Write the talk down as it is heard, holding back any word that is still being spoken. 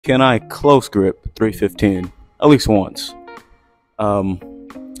Can I close grip 315 at least once?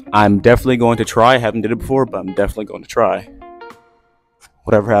 I'm definitely going to try. I haven't did it before, but I'm definitely going to try.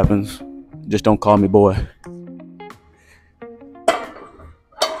 Whatever happens, just don't call me boy.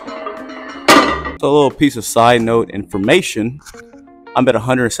 So a little piece of side note information. I'm at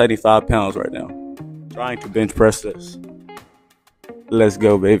 175 pounds right now. Trying to bench press this. Let's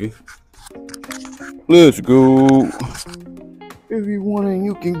go, baby. Let's go. If you want it and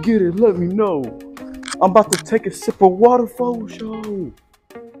you can get it, let me know. I'm about to take a sip of water for show.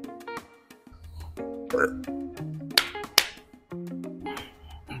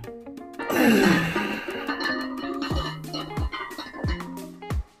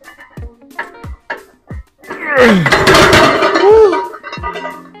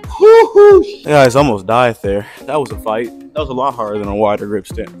 Yeah, I almost died there. That was a fight. That was a lot harder than a wider grip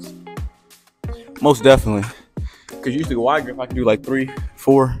stance. Most definitely. Because usually a wide grip I can do like 3,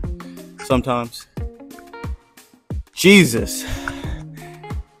 4 sometimes. Jesus.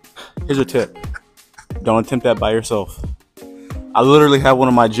 Here's a tip. Don't attempt that by yourself. I literally have one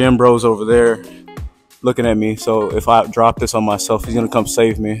of my gym bros over there looking at me. So if I drop this on myself, he's going to come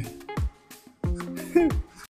save me.